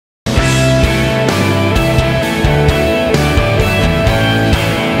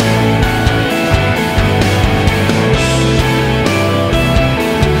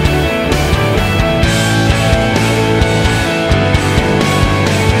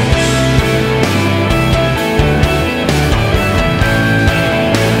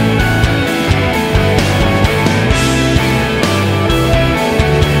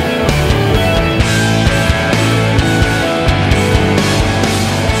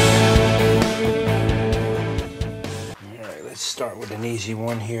easy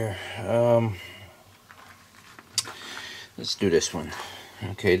one here. Let's do this one.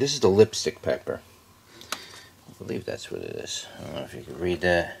 Okay, this is the lipstick pepper. I believe that's what it is. I don't know if you can read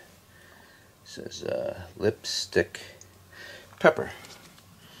that. It says lipstick pepper.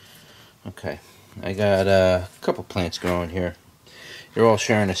 Okay, I got a couple plants growing here. They're all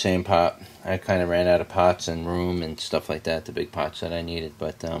sharing the same pot. I kind of ran out of pots and room and stuff like that, the big pots that I needed,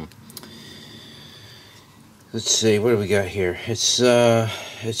 but let's see, what do we got here? It's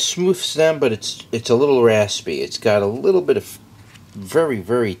smooth stem, but it's a little raspy. It's got a little bit of very,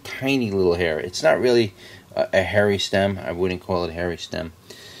 very tiny little hair. It's not really a hairy stem. I wouldn't call it a hairy stem,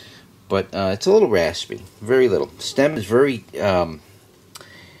 but it's a little raspy, very little. Stem is very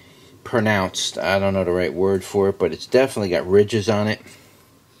pronounced. I don't know the right word for it, but it's definitely got ridges on it.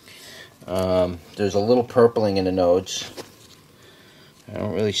 There's a little purpling in the nodes. I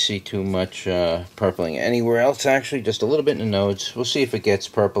don't really see too much purpling anywhere else, actually, just a little bit in the nodes. We'll see if it gets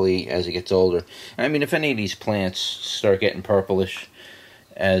purpley as it gets older. I mean, if any of these plants start getting purplish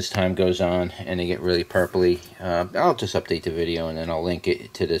as time goes on and they get really purpley, I'll just update the video and then I'll link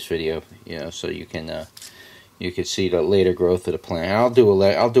it to this video, you know, so you can see the later growth of the plant. I'll do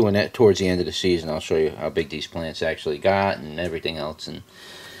it towards the end of the season. I'll show you how big these plants actually got and everything else.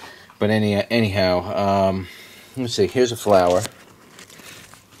 But anyhow, let's see. Here's a flower.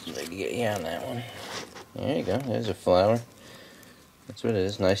 Maybe get you on that one. There you go. There's a flower. That's what it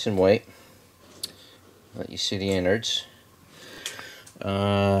is. Nice and white. Let you see the innards.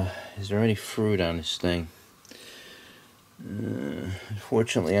 Is there any fruit on this thing?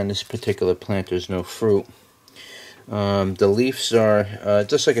 Unfortunately, on this particular plant, there's no fruit. The leaves are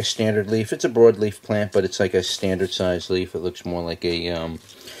just like a standard leaf. It's a broadleaf plant, but it's like a standard size leaf. It looks more like a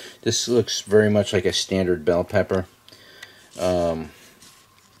this looks very much like a standard bell pepper.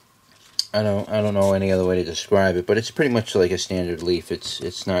 I don't know any other way to describe it, but it's pretty much like a standard leaf.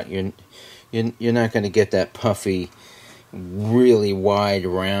 It's not, you're not going to get that puffy, really wide,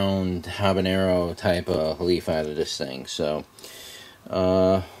 round habanero type of leaf out of this thing. So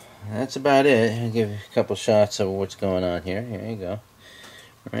that's about it. I'll give you a couple shots of what's going on here. Here you go.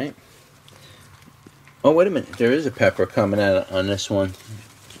 All right. Oh, wait a minute. There is a pepper coming out on this one.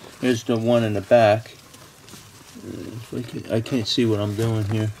 Here's the one in the back. I can't see what I'm doing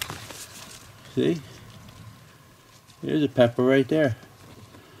here. See? There's a pepper right there.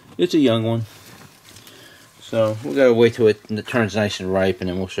 It's a young one. So we gotta wait till it turns nice and ripe, and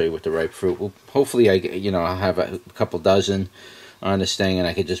then we'll show you with the ripe fruit. Hopefully, I'll have a couple dozen on this thing, and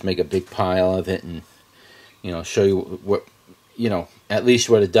I could just make a big pile of it, and show you what at least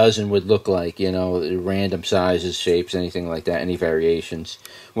what a dozen would look like. Random sizes, shapes, anything like that, any variations,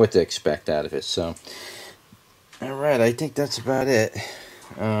 what to expect out of it. So, all right, I think that's about it.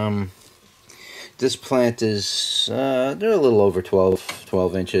 This plant is, they're a little over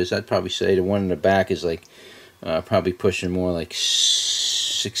 12 inches. I'd probably say the one in the back is like, probably pushing more like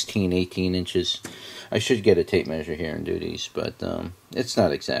 16, 18 inches. I should get a tape measure here and do these, but it's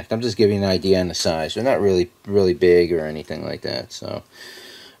not exact. I'm just giving you an idea on the size. They're not really big or anything like that. So,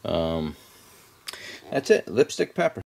 that's it. Lipstick pepper.